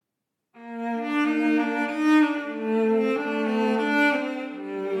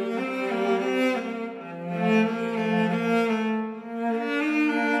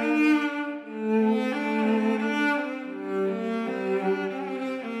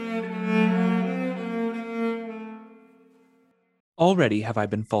Already have I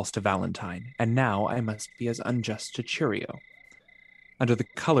been false to Valentine, and now I must be as unjust to Curio. Under the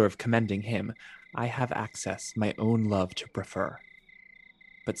color of commending him, I have access my own love to prefer.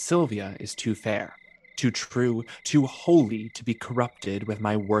 But Sylvia is too fair, too true, too holy to be corrupted with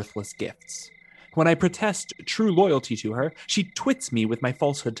my worthless gifts. When I protest true loyalty to her, she twits me with my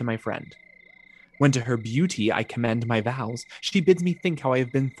falsehood to my friend. When to her beauty I commend my vows, she bids me think how I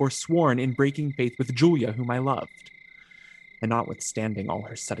have been forsworn in breaking faith with Julia, whom I loved. And notwithstanding all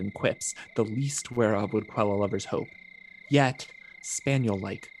her sudden quips, the least whereof would quell a lover's hope, yet,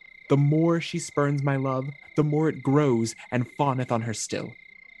 spaniel-like, the more she spurns my love, the more it grows and fawneth on her still.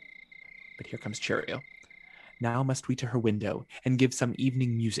 But here comes Curio. Now must we to her window, and give some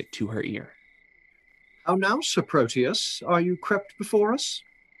evening music to her ear. How now, Sir Proteus, are you crept before us?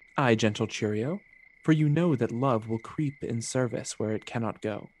 Ay, gentle Curio, for you know that love will creep in service where it cannot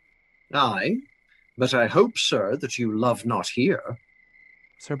go. Ay, but I hope, sir, that you love not here.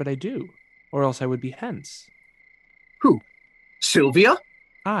 Sir, but I do, or else I would be hence. Who? Sylvia?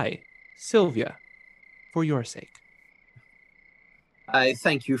 Ay, Sylvia, for your sake. I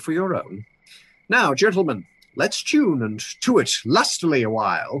thank you for your own. Now, gentlemen, let's tune and to it lustily a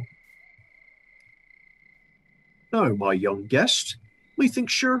while. Now, my young guest,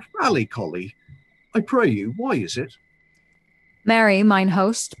 methinks you're melancholy. I pray you, why is it? Merry, mine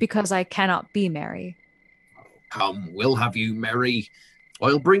host, because I cannot be merry. Come, we'll have you merry.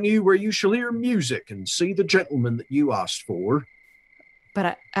 I'll bring you where you shall hear music and see the gentleman that you asked for.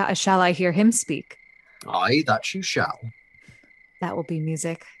 But shall I hear him speak? Ay, that you shall. That will be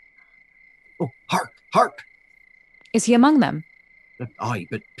music. Oh, hark, hark! Is he among them? Ay,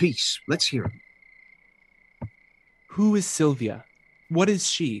 but peace, let's hear him. Who is Sylvia? What is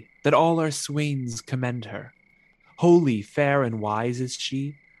she, that all our swains commend her? Holy, fair, and wise is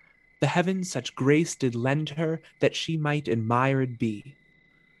she. The heavens such grace did lend her, that she might admired be.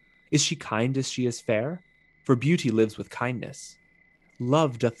 Is she kind as she is fair? For beauty lives with kindness.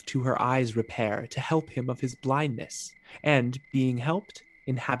 Love doth to her eyes repair, to help him of his blindness, and, being helped,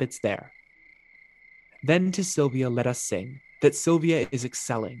 inhabits there. Then to Sylvia let us sing, that Sylvia is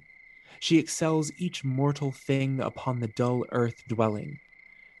excelling. She excels each mortal thing upon the dull earth dwelling.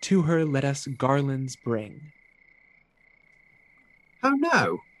 To her let us garlands bring. How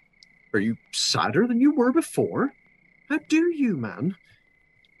now? Are you sadder than you were before? How do you, man?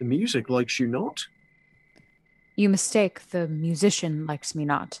 The music likes you not. You mistake, the musician likes me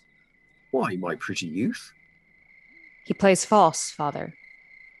not. Why, my pretty youth? He plays false, father.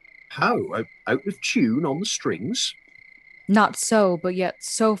 How? Out of tune on the strings? Not so, but yet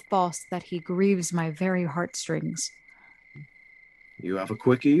so false that he grieves my very heartstrings. You have a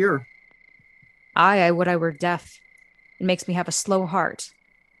quick ear. Aye, I would I were deaf. It makes me have a slow heart.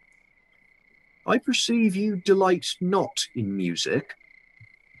 I perceive you delight not in music.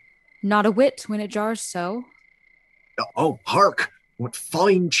 Not a whit when it jars so. Oh, hark! What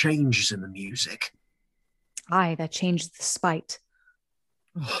fine changes in the music. Aye, that changed the spite.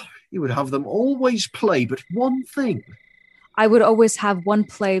 Oh, you would have them always play but one thing. I would always have one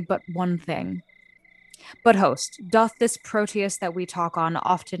play but one thing. But host, doth this Proteus that we talk on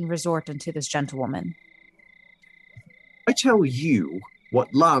often resort unto this gentlewoman? I tell you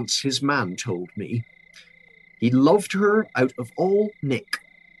what Lance, his man, told me. He loved her out of all nick.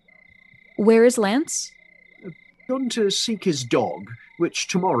 Where is Lance? Gone to seek his dog, which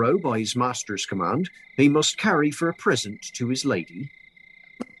tomorrow, by his master's command, he must carry for a present to his lady.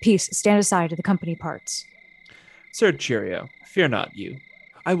 Peace, stand aside, the company parts. Sir Curio, fear not you.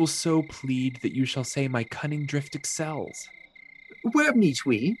 I will so plead that you shall say my cunning drift excels. Where meet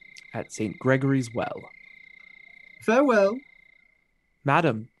we? At St. Gregory's Well. Farewell.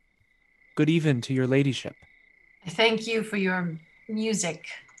 Madam, good even to your ladyship. I thank you for your music,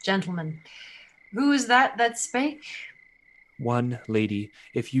 gentlemen. Who is that spake? One, lady,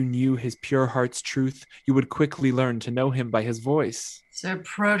 if you knew his pure heart's truth, you would quickly learn to know him by his voice. Sir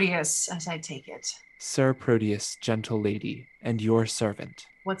Proteus, as I take it. Sir Proteus, gentle lady, and your servant.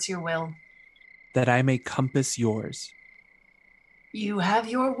 What's your will? That I may compass yours. You have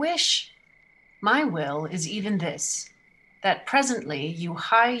your wish. My will is even this, that presently you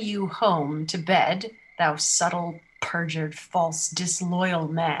hie you home to bed, thou subtle, perjured, false, disloyal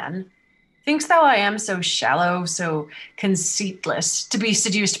man. Think'st thou I am so shallow, so conceitless, to be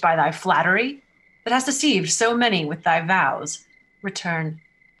seduced by thy flattery, that hast deceived so many with thy vows? Return,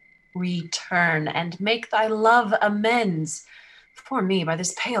 and make thy love amends. For me, by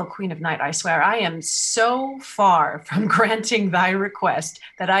this pale queen of night, I swear, I am so far from granting thy request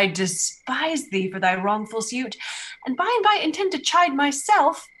that I despise thee for thy wrongful suit, and by intend to chide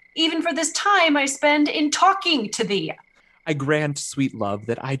myself, even for this time I spend in talking to thee. I grant, sweet love,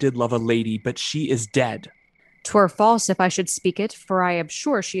 that I did love a lady, but she is dead. 'Twere false if I should speak it, for I am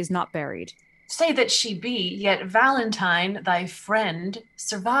sure she is not buried. Say that she be, yet Valentine, thy friend,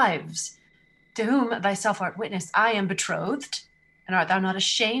 survives, to whom thyself art witness I am betrothed, and art thou not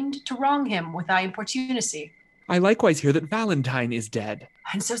ashamed to wrong him with thy importunacy? I likewise hear that Valentine is dead.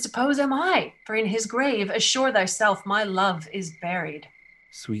 And so suppose am I, for in his grave assure thyself my love is buried.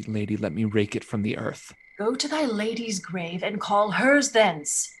 Sweet lady, let me rake it from the earth. Go to thy lady's grave and call hers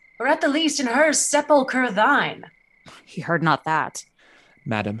thence, or at the least in hers sepulchre thine. He heard not that.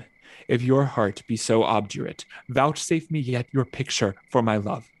 Madam, if your heart be so obdurate, vouchsafe me yet your picture for my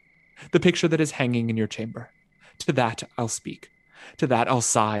love, the picture that is hanging in your chamber. To that I'll speak. To that I'll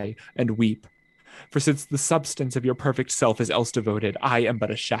sigh and weep. For since the substance of your perfect self is else devoted, I am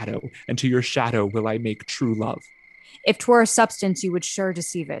but a shadow, and to your shadow will I make true love. If 'twere a substance, you would sure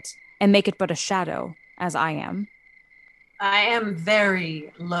deceive it, and make it but a shadow, as I am. I am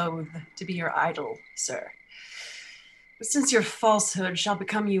very loath to be your idol, sir. But since your falsehood shall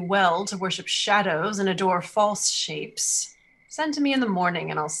become you well to worship shadows and adore false shapes, send to me in the morning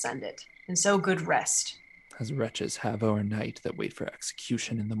and I'll send it, and so good rest. As wretches have o'ernight that wait for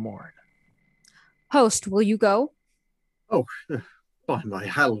execution in the morn. Host, will you go? Oh, by my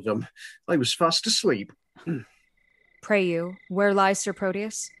halidom, I was fast asleep. Pray you, where lies Sir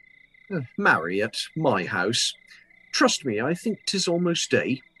Proteus? Marry at my house. Trust me, I think 'tis almost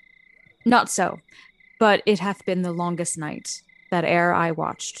day. Not so, but it hath been the longest night, that e'er I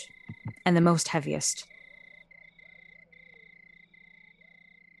watched, and the most heaviest.